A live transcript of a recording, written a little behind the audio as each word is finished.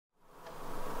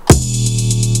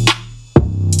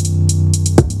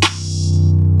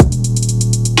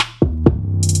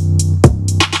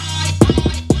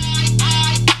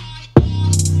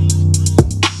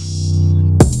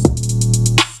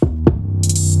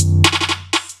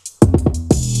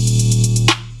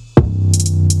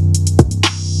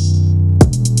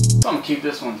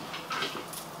keep this one.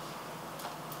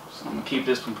 So I'm gonna keep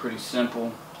this one pretty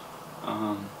simple.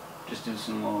 Just do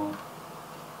some little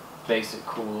basic,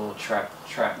 cool little trap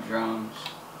drums.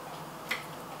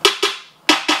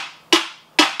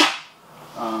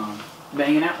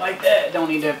 Banging out like that. Don't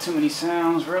need to have too many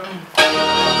sounds, really.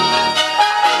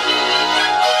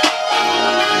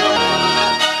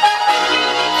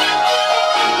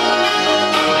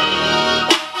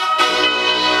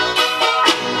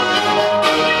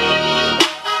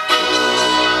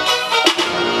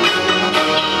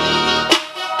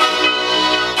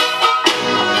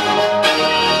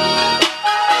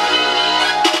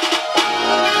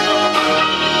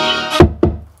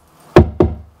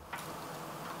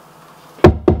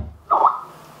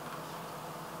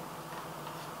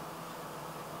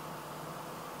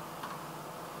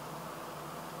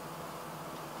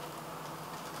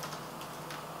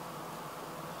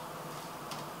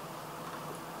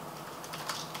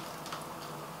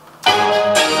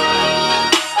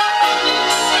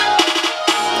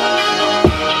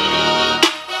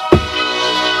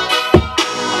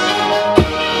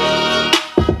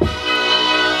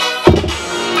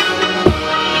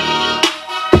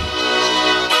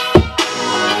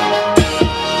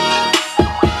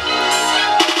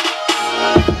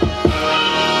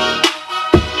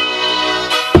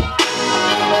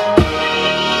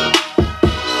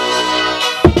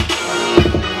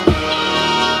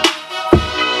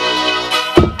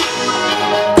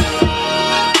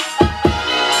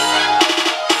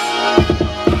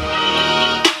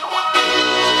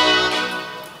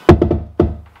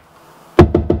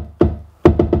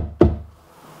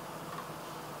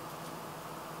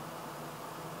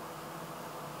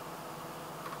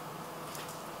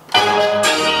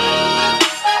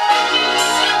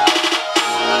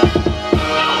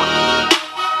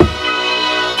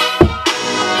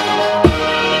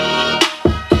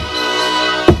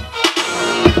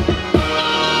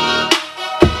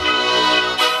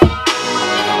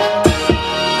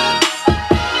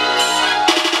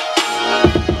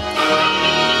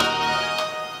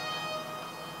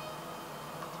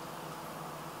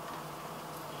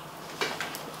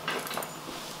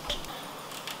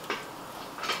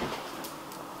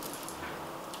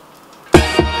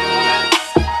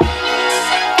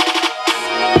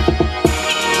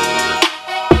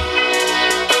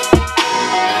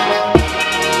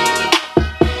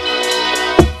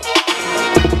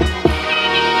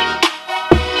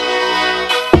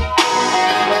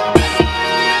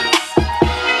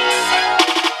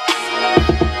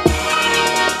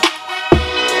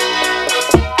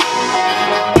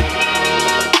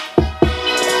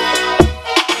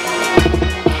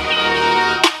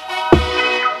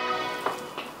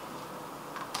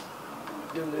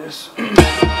 Do this.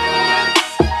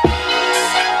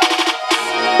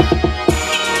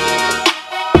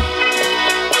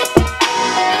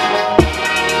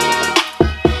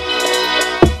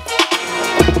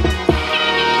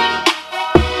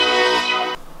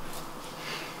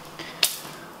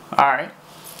 Alright,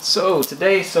 so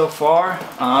today so far,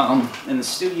 in the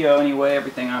studio anyway,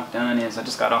 everything I've done is I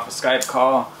just got off a Skype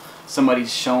call.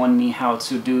 Somebody's showing me how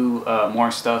to do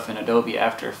more stuff in Adobe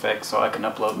After Effects so I can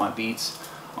upload my beats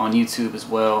on YouTube as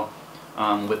well,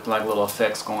 with like little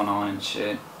effects going on and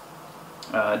shit.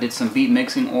 Did some beat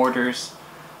mixing orders,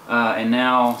 and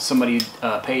now somebody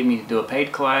paid me to do a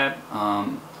paid collab.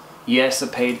 Yes, a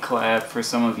paid collab for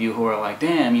some of you who are like,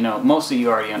 damn, you know, most of you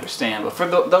already understand, but for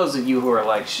those of you who are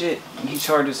like, shit, he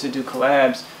charges to do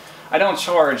collabs. I don't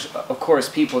charge, of course,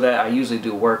 people that I usually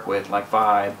do work with, like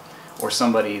Vibe, or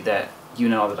somebody that you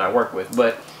know that I work with,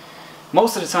 but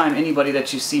most of the time anybody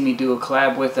that you see me do a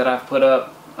collab with that I've put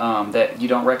up, that you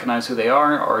don't recognize who they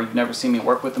are, or you've never seen me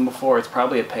work with them before, it's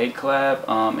probably a paid collab,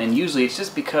 and usually it's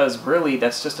just because really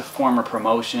that's just a form of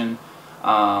promotion.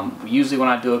 Usually when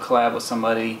I do a collab with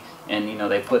somebody and you know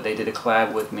they did a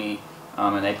collab with me,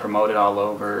 and they promote it all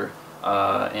over,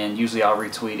 and usually I'll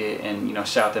retweet it and you know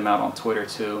shout them out on Twitter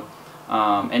too.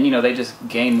 And you know they just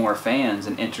gain more fans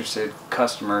and interested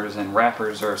customers and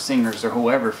rappers or singers or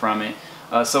whoever from it.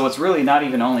 So it's really not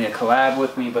even only a collab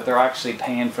with me, but they're actually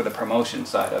paying for the promotion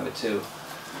side of it too.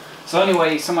 So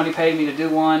anyway, somebody paid me to do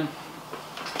one.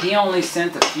 He only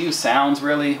sent a few sounds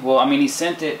really. Well, I mean he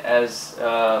sent it as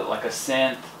like a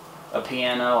synth, a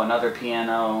piano, another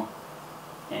piano,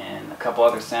 and a couple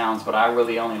other sounds, but I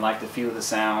really only liked a few of the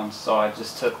sounds, so I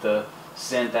just took the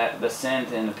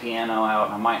synth and the piano out,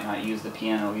 and I might not use the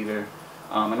piano either.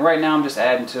 And right now I'm just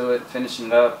adding to it, finishing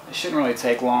it up. It shouldn't really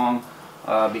take long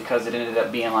because it ended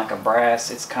up being like a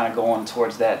brass. It's kind of going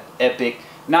towards that epic,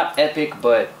 not epic,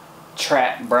 but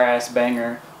trap brass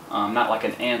banger Not like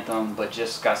an anthem, but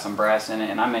just got some brass in it,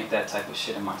 and I make that type of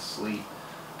shit in my sleep.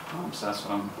 So that's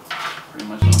what I'm pretty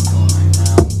much what I'm doing right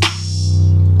now.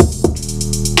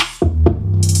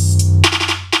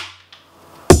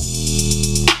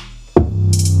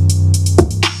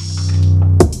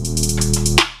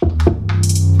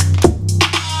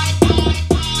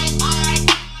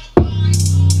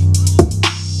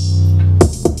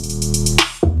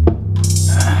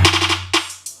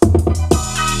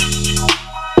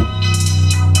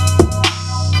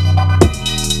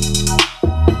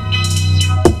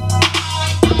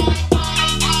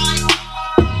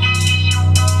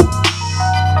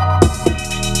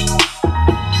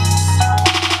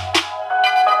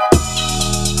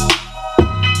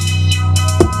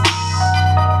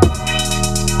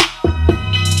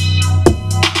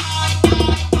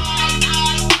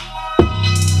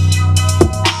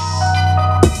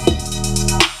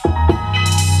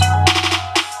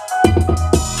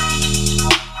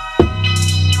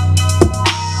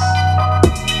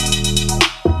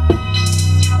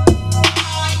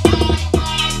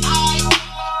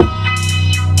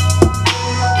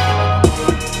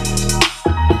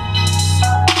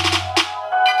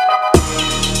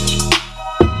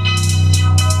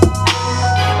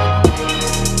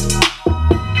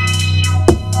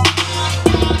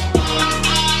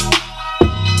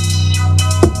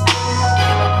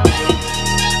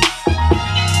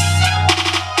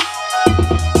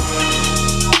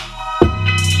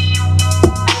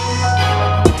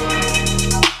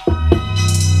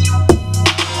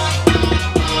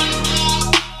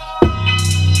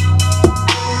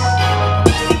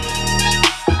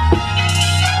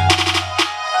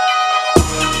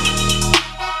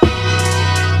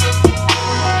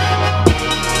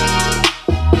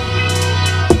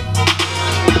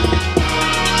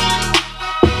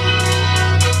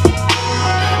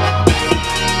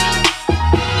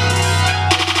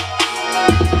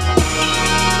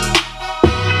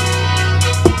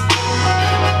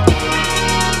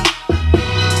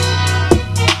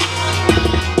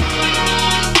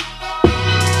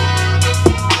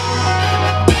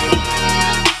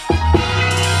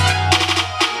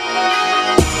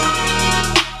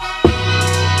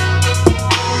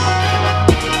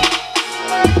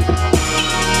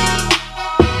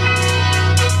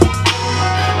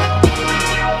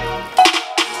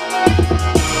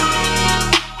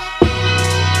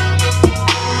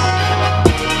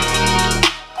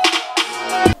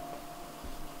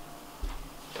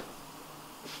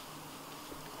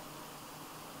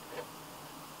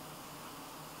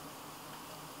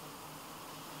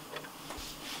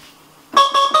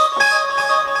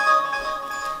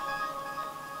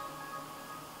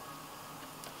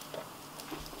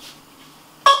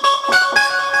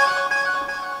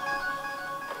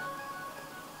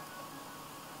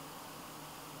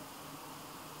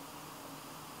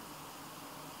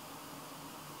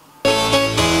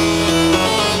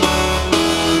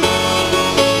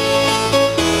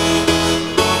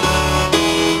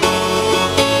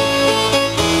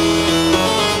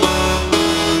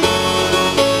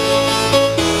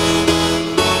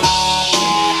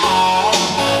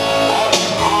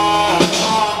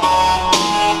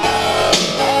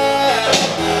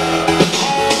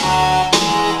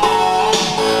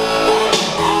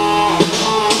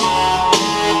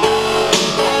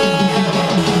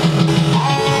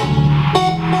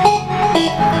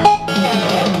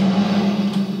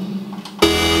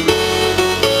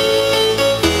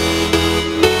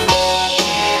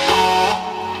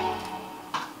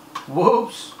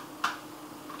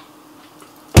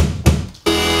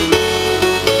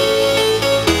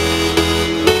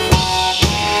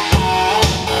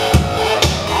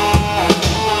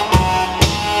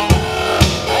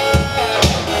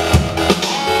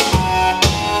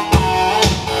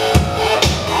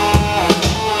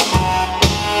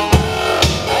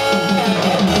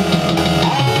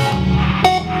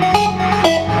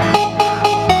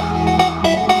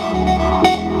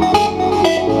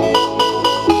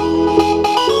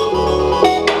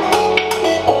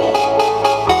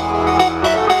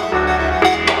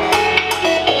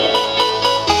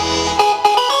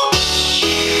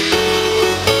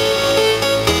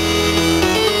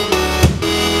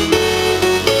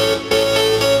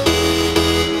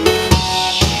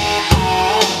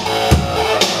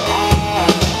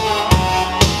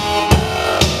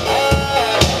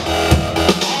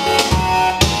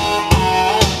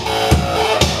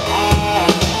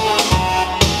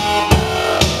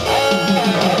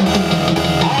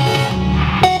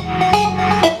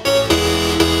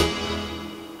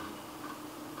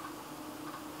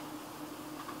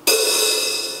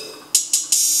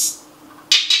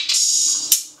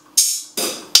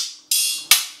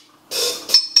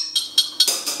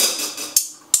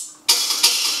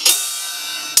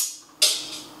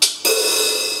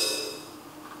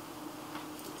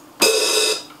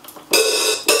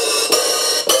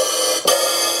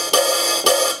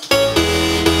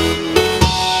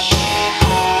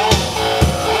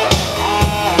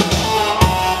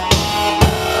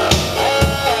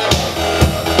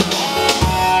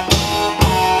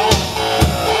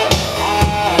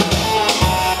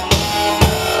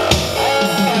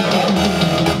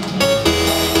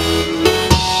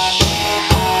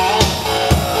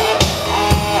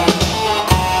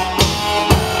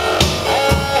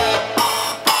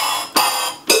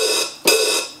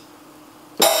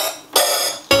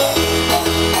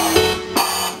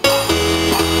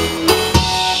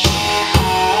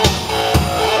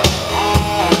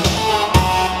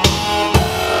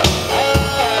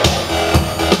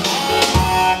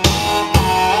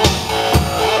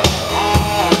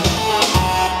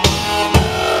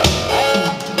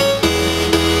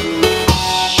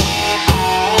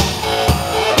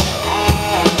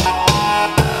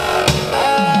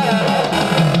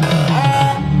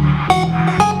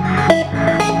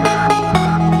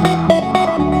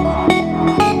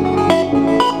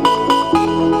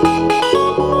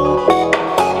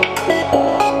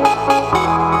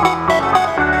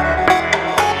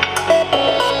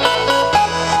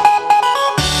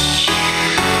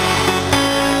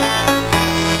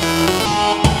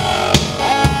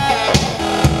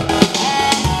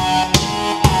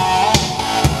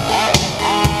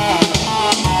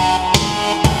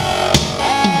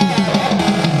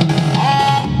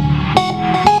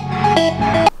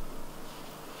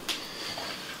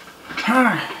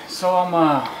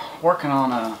 working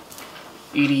on a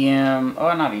EDM,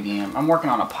 oh not EDM, I'm working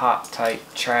on a pop type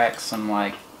track, some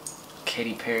like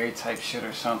Katy Perry type shit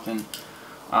or something.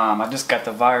 I just got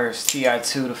the Virus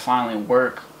TI2 to finally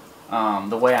work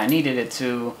the way I needed it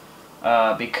to,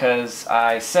 because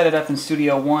I set it up in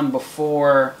Studio One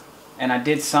before, and I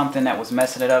did something that was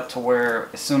messing it up to where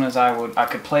as soon as I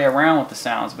could play around with the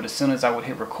sounds, but as soon as I would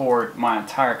hit record, my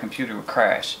entire computer would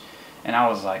crash. And I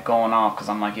was like going off because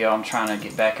I'm like, yo, I'm trying to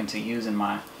get back into using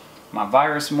my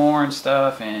Virus more and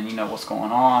stuff, and you know what's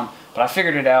going on. But I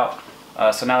figured it out.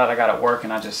 So now that I got it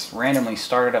working, I just randomly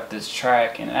started up this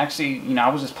track, and actually, you know, I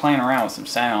was just playing around with some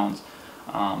sounds,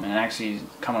 and actually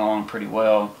coming along pretty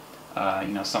well. You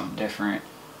know, something different.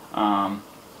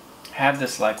 Have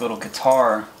this like little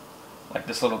guitar, like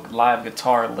this little live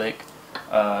guitar lick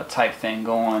type thing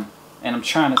going, and I'm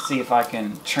trying to see if I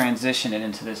can transition it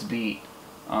into this beat.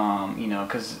 You know,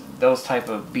 because those type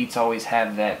of beats always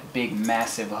have that big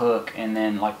massive hook, and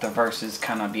then like the verses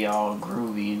kind of be all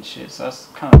groovy and shit. So that's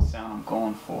kind of the sound I'm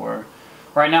going for.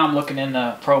 Right now I'm looking in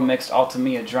the Pro Mixed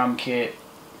Ultimate drum kit,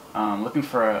 looking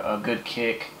for a good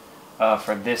kick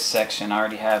for this section. I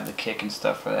already have the kick and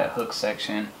stuff for that hook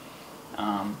section,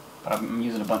 but I'm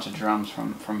using a bunch of drums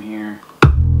from here.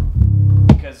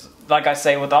 Because, like I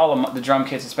say, with all of the drum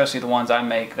kits, especially the ones I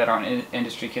make that are on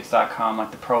industrykits.com,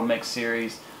 like the Pro Mix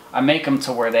series, I make them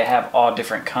to where they have all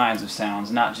different kinds of sounds,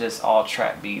 not just all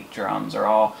trap beat drums, or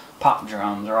all pop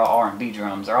drums, or all R&B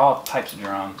drums, or all types of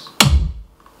drums.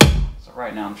 So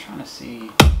right now I'm trying to see,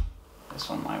 this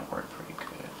one might work pretty good.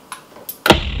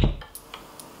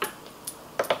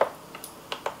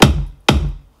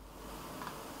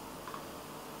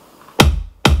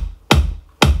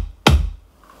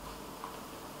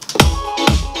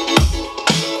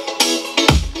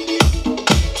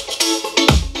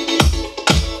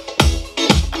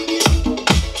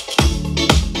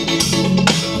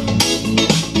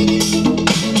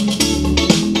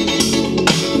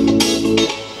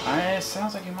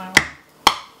 Sounds like you might want.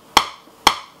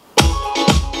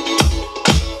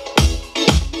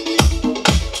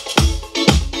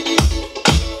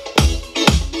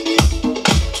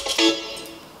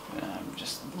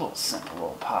 Just a little simple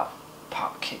little pop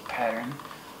kick pattern.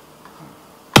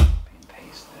 Copy and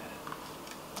paste that.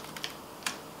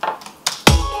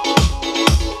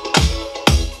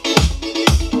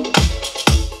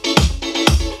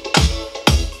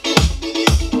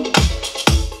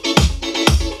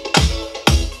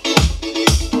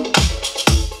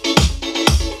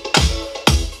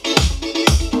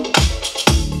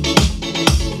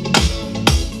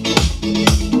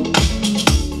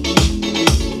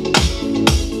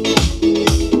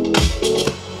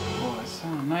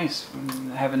 Nice,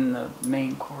 having the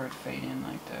main chord fade in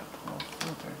like that with a little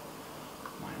filter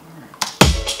might work.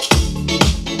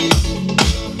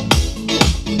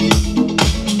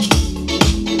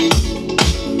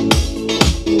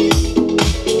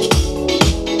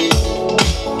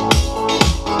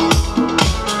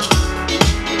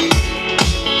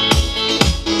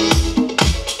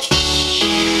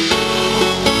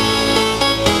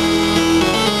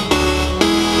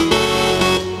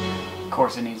 Of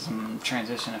course, it needs some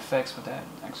transition effects, but that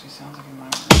actually sounds like it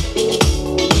might work.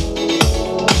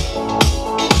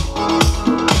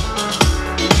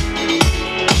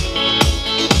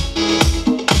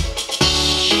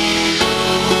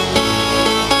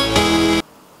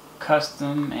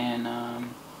 Custom and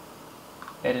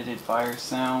edited fire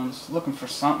sounds. Looking for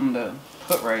something to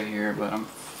put right here, but I'm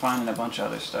finding a bunch of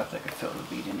other stuff that could fill the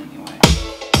beat in anyway.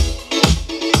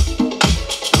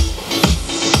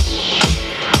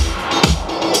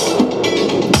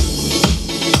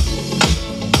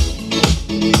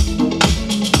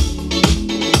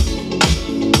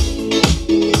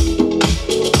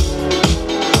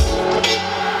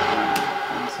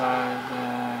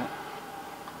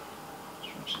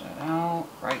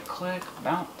 Right click,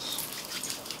 bounce.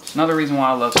 It's another reason why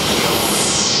I love Studio.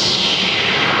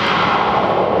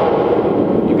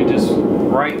 You can just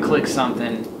right click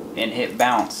something and hit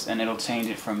bounce, and it'll change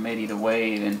it from MIDI to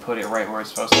wave and put it right where it's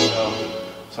supposed to go.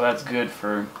 So that's good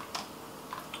for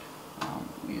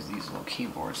use these little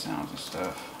keyboard sounds and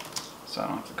stuff, so I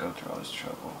don't have to go through all this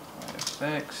trouble. Right,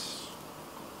 effects,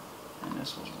 and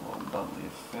this was a little bubbly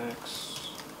effects.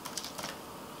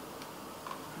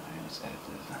 Alright, let's edit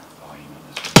the volume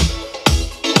of this.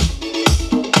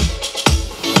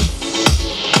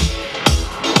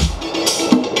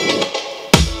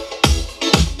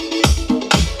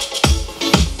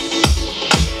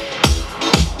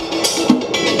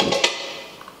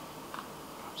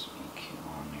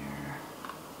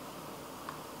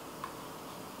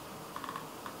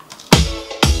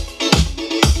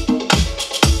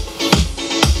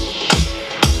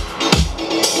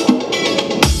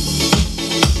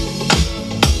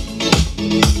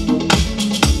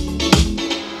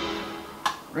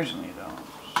 originally though.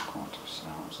 Just going through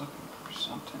sounds, looking for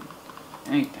something,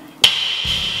 anything.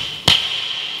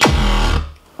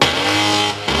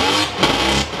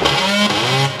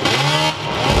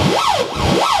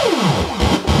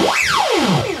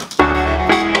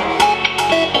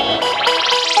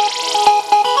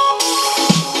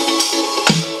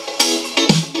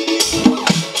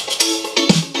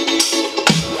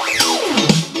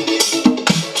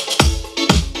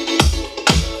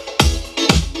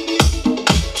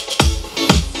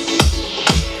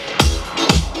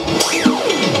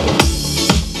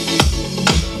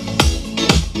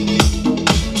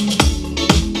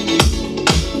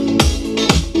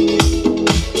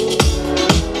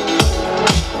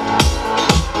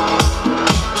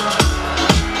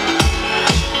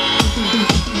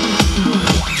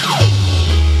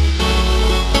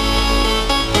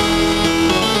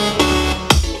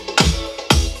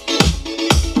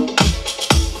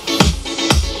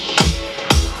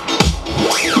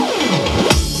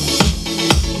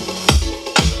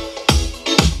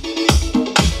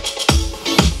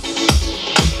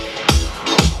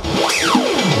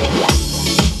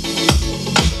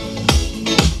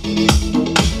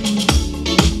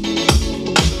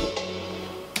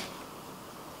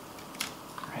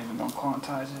 Don't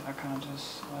quantize it, I kind of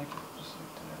just like it, just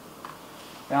like that.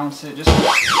 Balance it, just a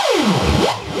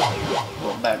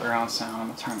little background sound. I'm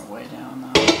going to turn it way down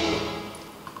now.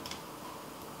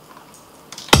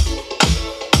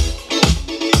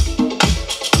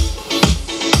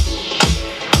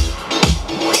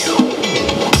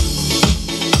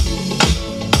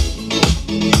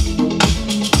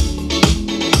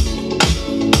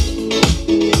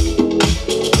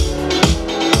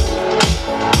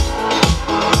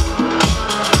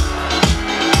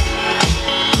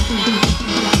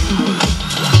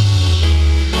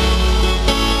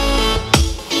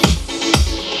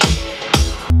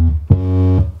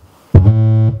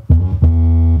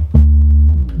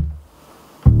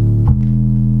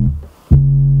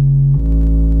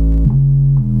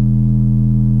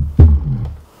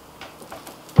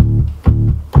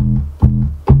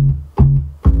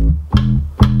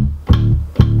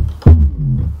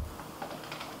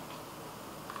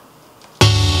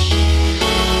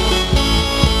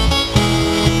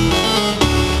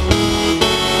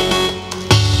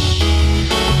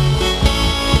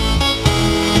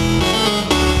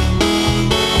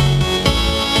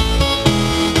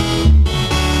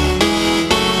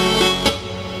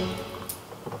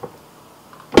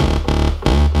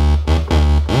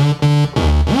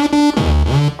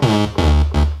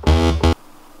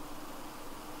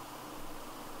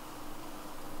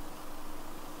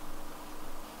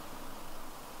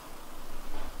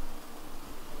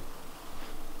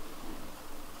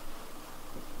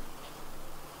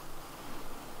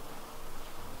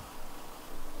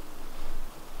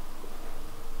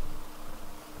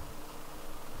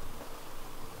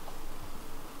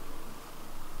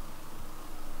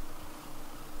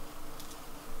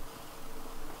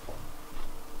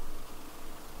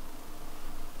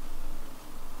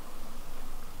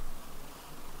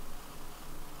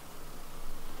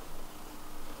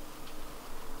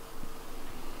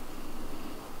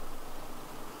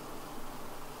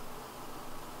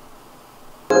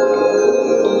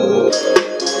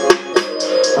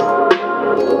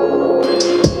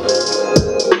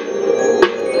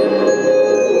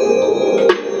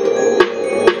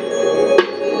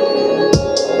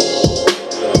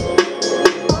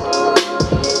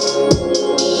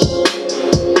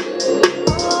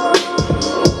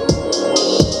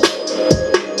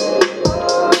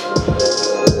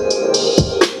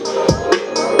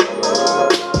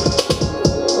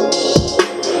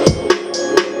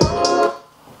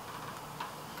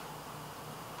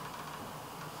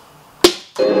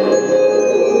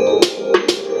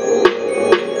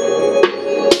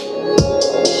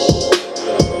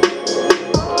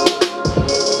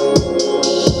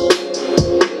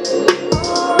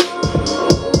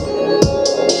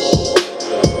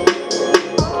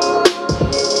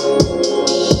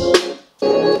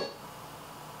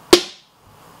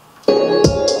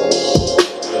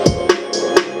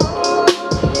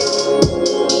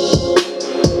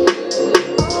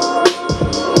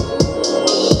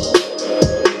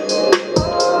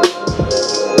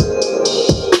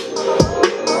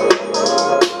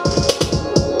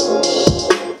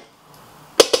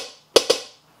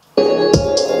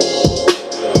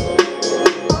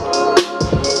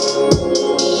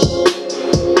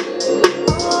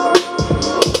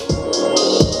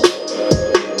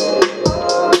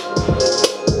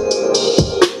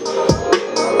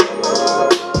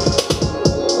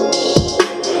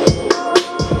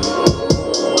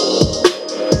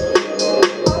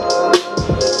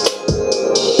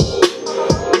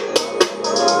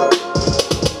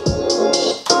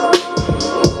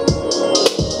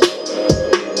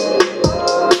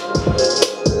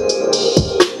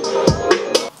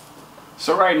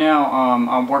 So right now,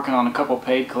 I'm working on a couple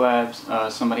paid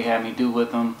collabs. Somebody had me do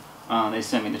with them. They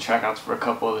sent me the track outs for a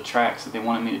couple of the tracks that they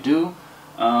wanted me to do.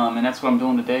 And that's what I'm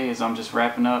doing today, is I'm just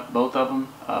wrapping up both of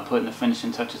them, putting the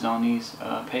finishing touches on these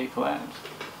paid collabs.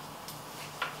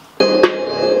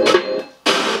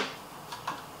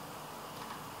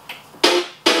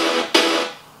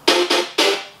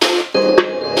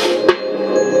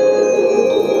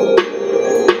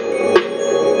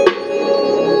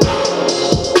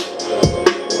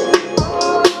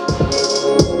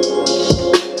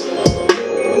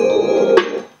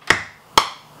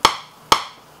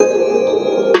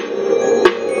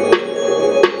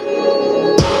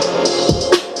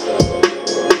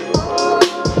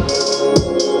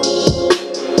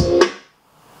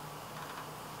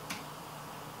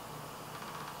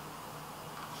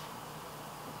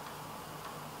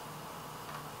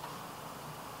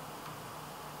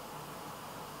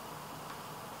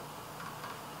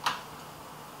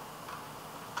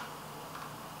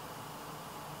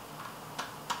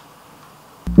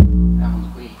 That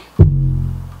one's weak.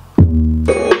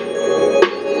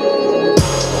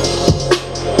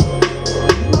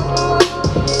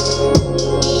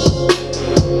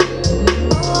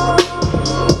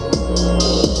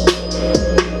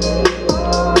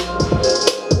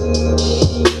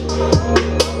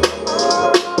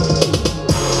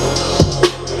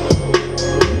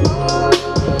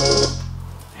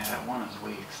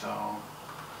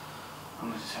 I'm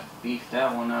going to just have to beef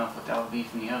that one up without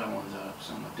beefing the other ones up.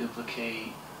 So I'm going to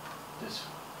duplicate this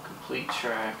complete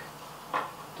track,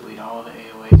 delete all the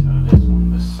 808s out of this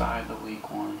one beside the weak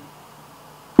one.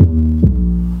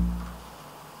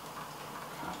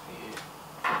 Copy it,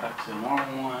 go back to the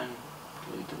normal one,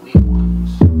 delete the weak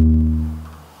ones. And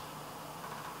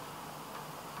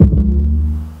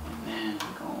then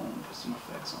I'm going to put some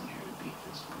effects on here to beef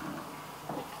this one up.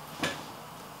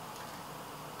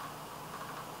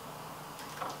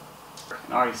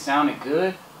 It already sounded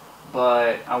good,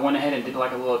 but I went ahead and did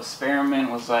like a little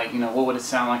experiment. Was like, you know, what would it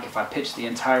sound like if I pitched the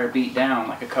entire beat down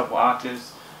like a couple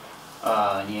octaves?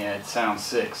 Yeah, it sounds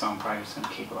sick, so I'm probably just gonna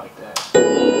keep it like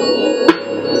that.